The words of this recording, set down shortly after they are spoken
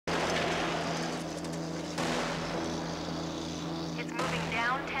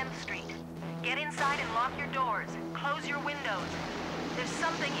Get inside and lock your doors. Close your windows. There's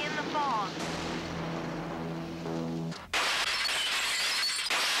something in the fog.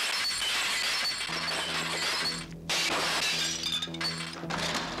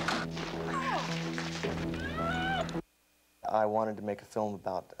 I wanted to make a film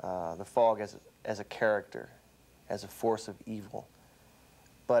about the fog as a character, as a force of evil.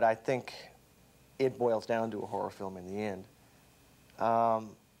 But I think it boils down to a horror film in the end.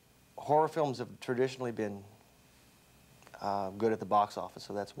 Horror films have traditionally been good at the box office,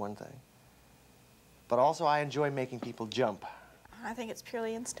 so that's one thing. But also I enjoy making people jump. I think it's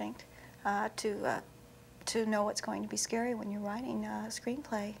purely instinct to know what's going to be scary when you're writing a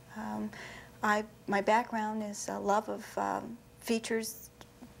screenplay. My background is a love of features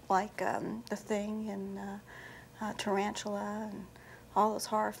like The Thing and Tarantula and all those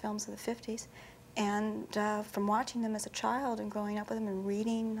horror films of the 50s. And from watching them as a child and growing up with them and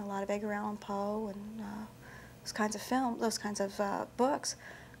reading a lot of Edgar Allan Poe and those kinds of books,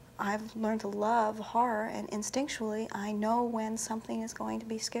 I've learned to love horror, and instinctually I know when something is going to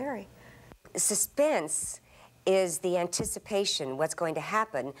be scary. Suspense is the anticipation, what's going to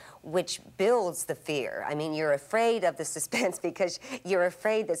happen, which builds the fear. I mean, you're afraid of the suspense because you're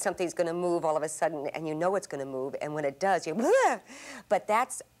afraid that something's going to move all of a sudden, and you know it's going to move, and when it does, you're Bleh! But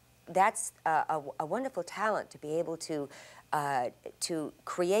that's a wonderful talent to be able to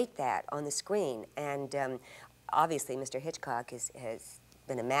create that on the screen. And obviously, Mr. Hitchcock has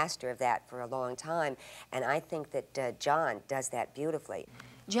been a master of that for a long time, and I think that John does that beautifully.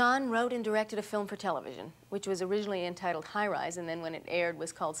 John wrote and directed a film for television, which was originally entitled High Rise, and then when it aired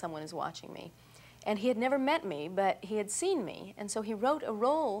was called Someone Is Watching Me. And he had never met me, but he had seen me, and so he wrote a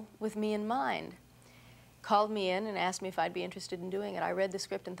role with me in mind. Called me in and asked me if I'd be interested in doing it. I read the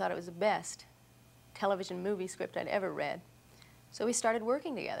script and thought it was the best television movie script I'd ever read. So we started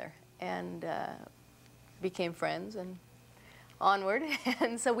working together and became friends and onward.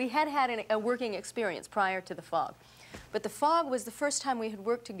 And so we had a working experience prior to The Fog. But The Fog was the first time we had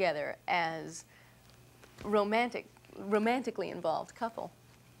worked together as romantically involved couple.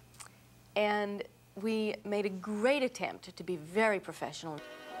 And we made a great attempt to be very professional.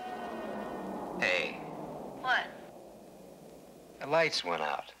 Hey. What? The lights went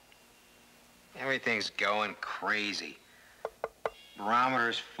out. Everything's going crazy.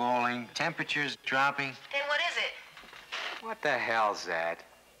 Barometer's falling, temperature's dropping. Then what is it? What the hell's that?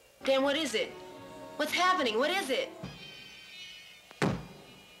 Dan, what is it? What's happening? What is it?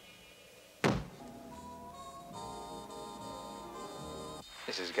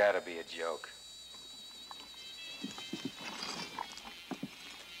 This has got to be a joke.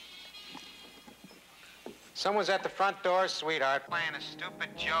 Someone's at the front door, sweetheart, playing a stupid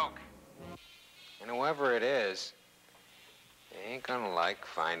joke. And whoever it is, they ain't gonna like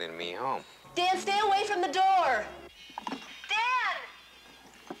finding me home. Dan, stay away from the door! Dan!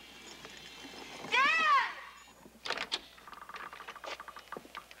 Dan!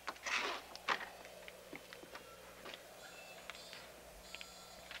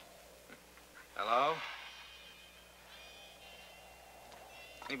 Hello?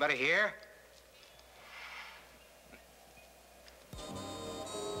 Anybody here?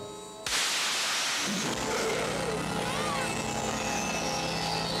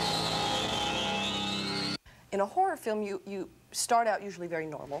 In a horror film, you start out usually very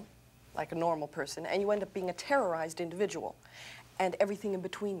normal, like a normal person, and you end up being a terrorized individual, and everything in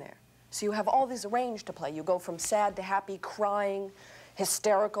between there. So you have all this range to play. You go from sad to happy, crying,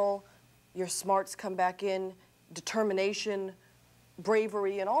 hysterical, your smarts come back in, determination,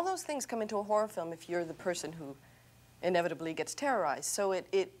 bravery, and all those things come into a horror film if you're the person who inevitably gets terrorized. So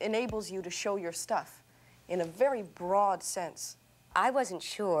it enables you to show your stuff in a very broad sense. I wasn't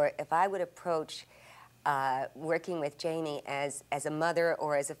sure if I would approach working with Jamie as a mother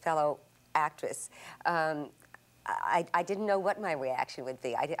or as a fellow actress. I didn't know what my reaction would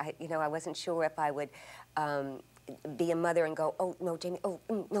be. You know, I wasn't sure if I would be a mother and go, oh, no, Jamie, oh,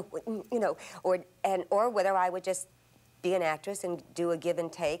 no, you know, or whether I would just be an actress and do a give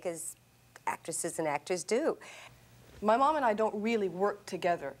and take as actresses and actors do. My mom and I don't really work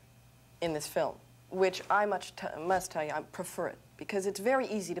together in this film, which I must tell you, I prefer it, because it's very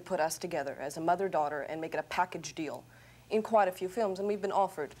easy to put us together as a mother-daughter and make it a package deal in quite a few films, and we've been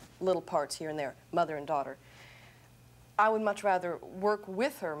offered little parts here and there, mother and daughter. I would much rather work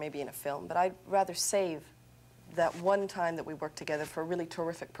with her maybe in a film, but I'd rather save that one time that we worked together for a really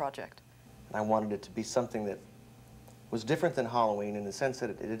terrific project. I wanted it to be something that was different than Halloween in the sense that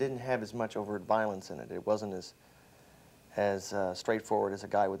it didn't have as much overt violence in it. It wasn't as straightforward as a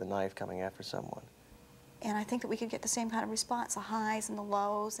guy with a knife coming after someone. And I think that we could get the same kind of response, the highs and the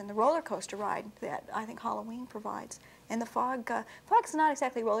lows and the roller coaster ride that I think Halloween provides. And the fog's not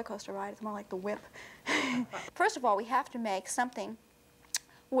exactly a roller coaster ride, it's more like the whip. First of all, we have to make something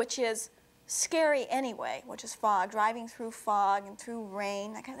which is scary anyway, which is fog, driving through fog and through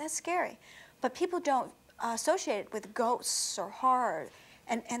rain, that's scary. But people don't associate it with ghosts or horror,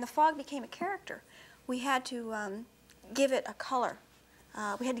 and the fog became a character. We had to give it a color.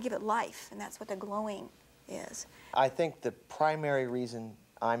 We had to give it life, and that's what the glowing is. I think the primary reason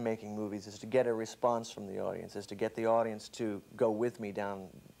I'm making movies is to get a response from the audience, is to get the audience to go with me down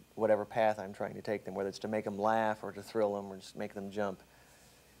whatever path I'm trying to take them, whether it's to make them laugh or to thrill them or just make them jump.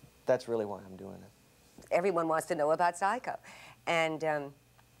 That's really why I'm doing it. Everyone wants to know about Psycho. And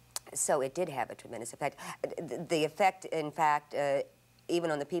so it did have a tremendous effect. The effect, in fact,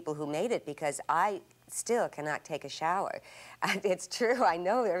 even on the people who made it, because I still cannot take a shower. It's true, I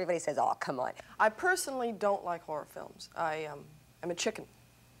know everybody says, oh, come on. I personally don't like horror films. I'm a chicken.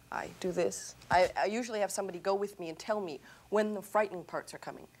 I do this. I usually have somebody go with me and tell me when the frightening parts are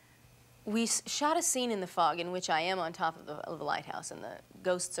coming. We shot a scene in the fog in which I am on top of the lighthouse and the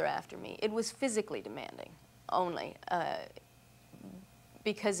ghosts are after me. It was physically demanding, only,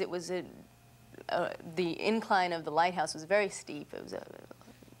 because it was the incline of the lighthouse was very steep. It was a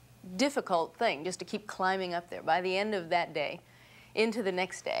difficult thing just to keep climbing up there. By the end of that day, into the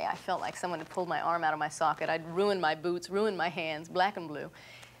next day, I felt like someone had pulled my arm out of my socket. I'd ruined my boots, ruined my hands, black and blue.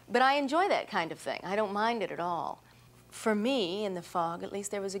 But I enjoy that kind of thing. I don't mind it at all. For me, in the fog, at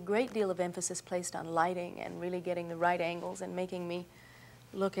least, there was a great deal of emphasis placed on lighting and really getting the right angles and making me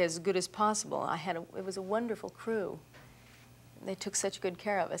look as good as possible. It was a wonderful crew. They took such good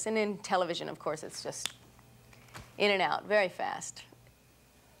care of us. And in television, of course, it's just in and out, very fast.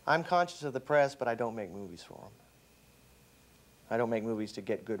 I'm conscious of the press, but I don't make movies for them. I don't make movies to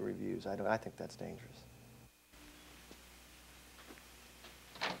get good reviews. I think that's dangerous.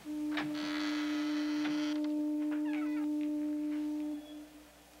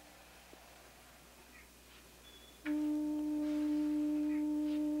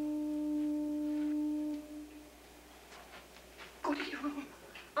 Go to your room.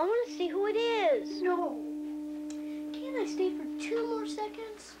 I want to see who it is. No. Can't I stay for 2 more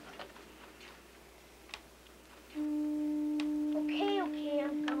seconds?